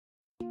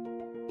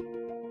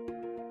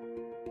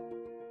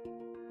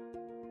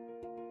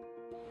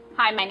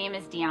Hi, my name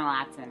is Deanna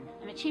Latson.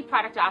 I'm a Chief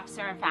Product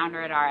Officer and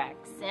founder at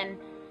RX. And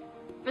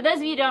for those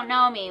of you who don't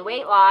know me,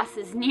 weight loss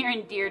is near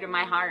and dear to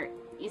my heart.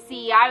 You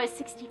see, I was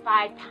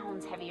 65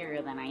 pounds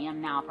heavier than I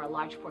am now for a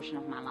large portion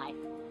of my life.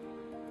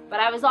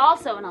 But I was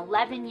also an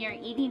 11-year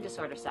eating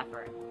disorder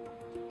sufferer.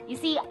 You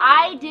see,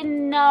 I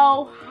didn't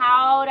know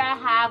how to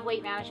have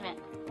weight management.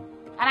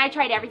 And I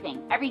tried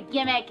everything, every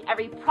gimmick,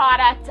 every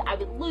product. I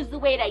would lose the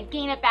weight, I'd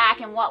gain it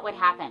back, and what would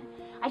happen?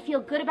 I'd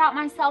feel good about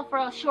myself for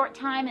a short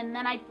time, and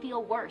then I'd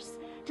feel worse,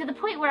 to the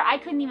point where I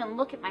couldn't even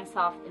look at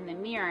myself in the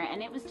mirror,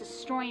 and it was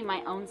destroying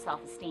my own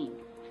self-esteem.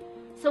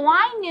 So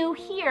I knew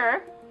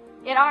here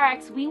at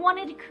RX, we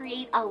wanted to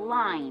create a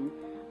line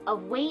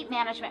of weight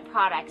management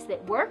products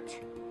that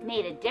worked,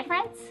 made a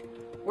difference,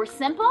 were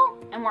simple,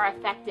 and were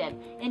effective,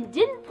 and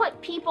didn't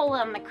put people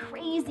on the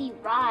crazy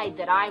ride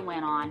that I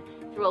went on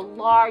through a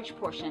large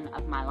portion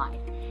of my life.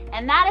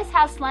 And that is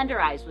how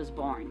Slenderiiz was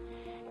born.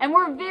 And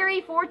we're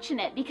very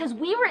fortunate because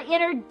we were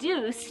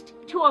introduced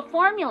to a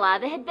formula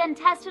that had been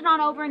tested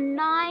on over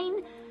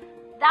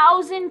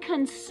 9,000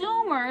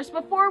 consumers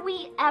before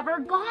we ever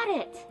got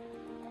it.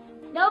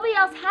 Nobody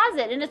else has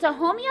it, and it's a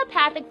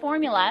homeopathic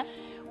formula,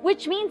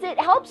 which means it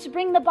helps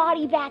bring the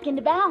body back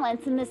into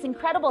balance, and this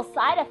incredible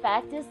side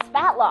effect is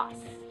fat loss.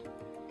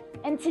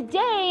 And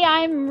today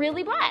I'm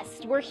really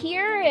blessed. We're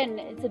here and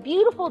it's a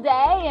beautiful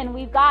day, and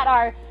we've got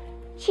our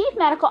Chief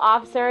Medical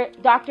Officer,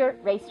 Dr.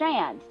 Ray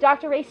Strand.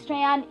 Dr. Ray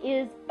Strand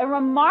is a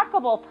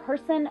remarkable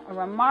person, a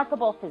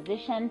remarkable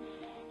physician.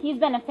 He's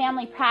been in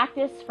family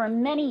practice for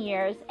many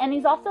years, and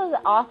he's also the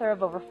author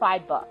of over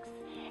 5 books.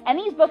 And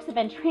these books have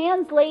been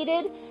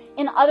translated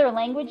in other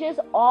languages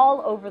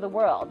all over the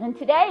world. And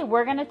today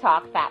we're going to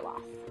talk fat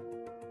loss.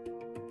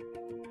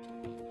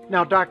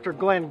 Now, Dr.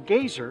 Glenn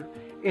Gazer,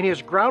 in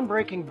his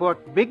groundbreaking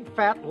book, Big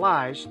Fat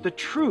Lies, The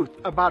Truth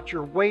About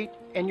Your Weight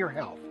and Your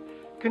Health,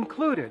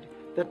 concluded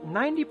that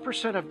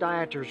 90% of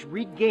dieters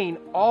regain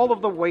all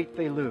of the weight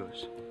they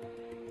lose.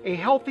 A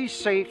healthy,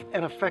 safe,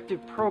 and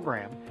effective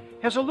program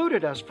has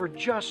eluded us for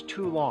just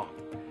too long.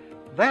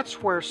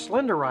 That's where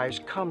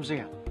Slenderiiz comes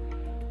in.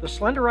 The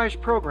Slenderiiz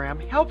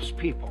program helps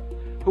people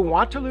who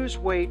want to lose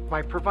weight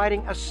by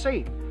providing a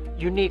safe,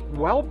 unique,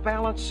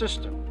 well-balanced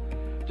system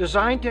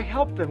designed to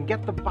help them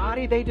get the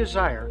body they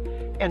desire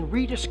and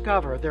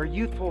rediscover their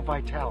youthful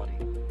vitality.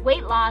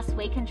 Weight loss,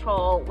 weight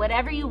control,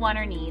 whatever you want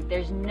or need,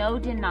 there's no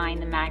denying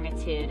the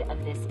magnitude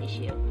of this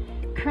issue.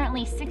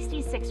 Currently,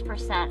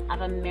 66% of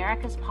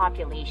America's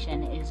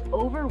population is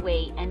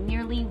overweight and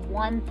nearly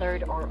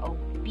 1/3 are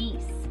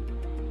obese.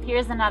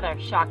 Here's another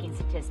shocking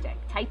statistic.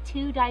 Type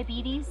 2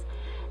 diabetes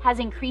has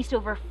increased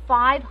over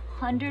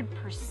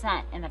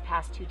 500% in the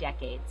past 2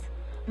 decades.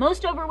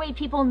 Most overweight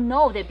people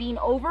know that being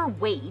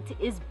overweight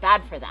is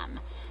bad for them.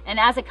 And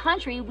as a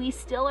country, we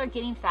still are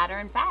getting fatter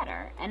and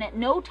fatter. And at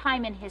no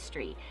time in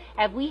history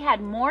have we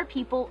had more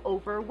people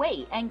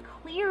overweight. And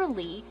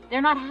clearly, they're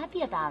not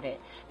happy about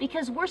it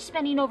because we're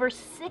spending over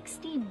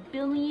 $60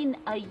 billion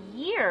a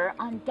year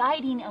on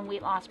dieting and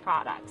weight loss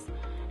products.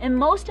 And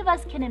most of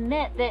us can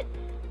admit that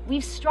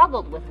we've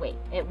struggled with weight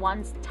at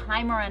one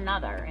time or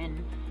another.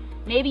 And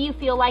maybe you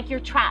feel like you're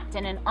trapped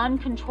in an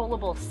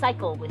uncontrollable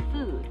cycle with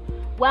food.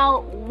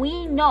 Well,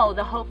 we know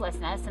the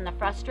hopelessness and the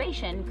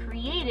frustration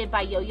created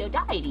by yo-yo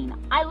dieting.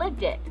 I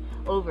lived it.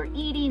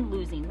 Overeating,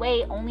 losing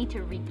weight, only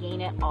to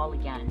regain it all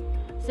again.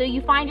 So you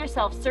find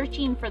yourself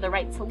searching for the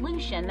right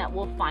solution that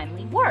will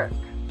finally work.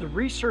 The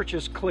research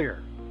is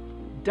clear.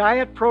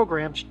 Diet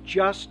programs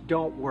just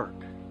don't work.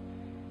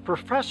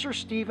 Professor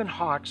Stephen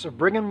Hawks of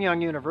Brigham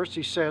Young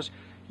University says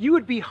you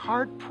would be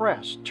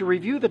hard-pressed to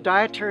review the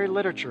dietary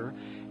literature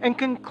and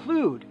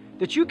conclude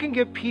that you can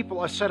give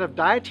people a set of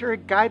dietary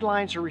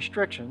guidelines or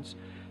restrictions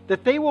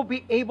that they will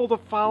be able to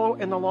follow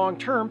in the long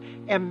term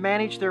and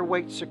manage their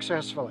weight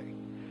successfully.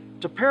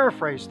 To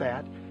paraphrase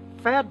that,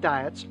 fad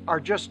diets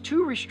are just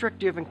too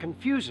restrictive and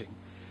confusing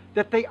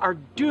that they are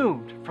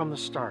doomed from the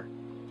start.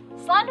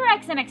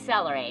 Slenderiiz and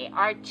Accelerate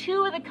are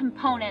 2 of the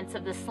components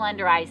of the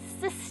Slenderiiz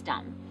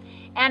system.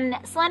 And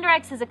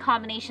Slenderiiz is a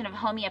combination of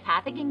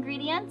homeopathic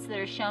ingredients that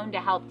are shown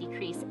to help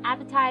decrease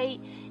appetite,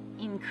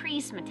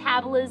 increase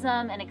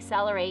metabolism, and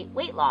accelerate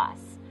weight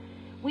loss.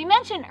 We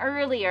mentioned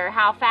earlier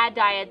how fad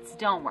diets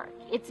don't work.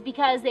 It's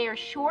because they are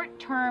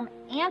short-term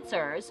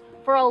answers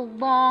for a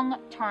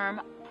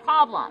long-term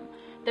problem.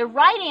 The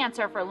right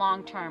answer for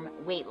long-term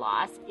weight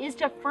loss is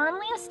to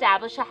firmly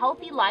establish a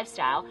healthy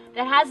lifestyle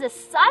that has a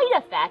side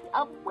effect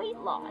of weight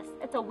loss.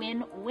 It's a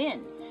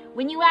win-win.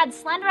 When you add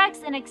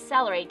Slenderiiz and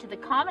Accelerate to the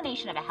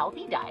combination of a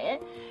healthy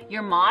diet,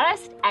 your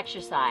modest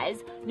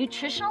exercise,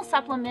 nutritional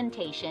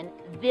supplementation,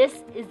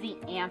 this is the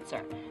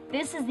answer.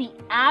 This is the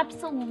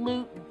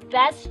absolute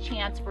best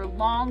chance for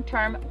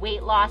long-term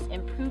weight loss,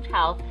 improved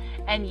health,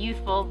 and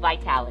youthful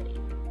vitality.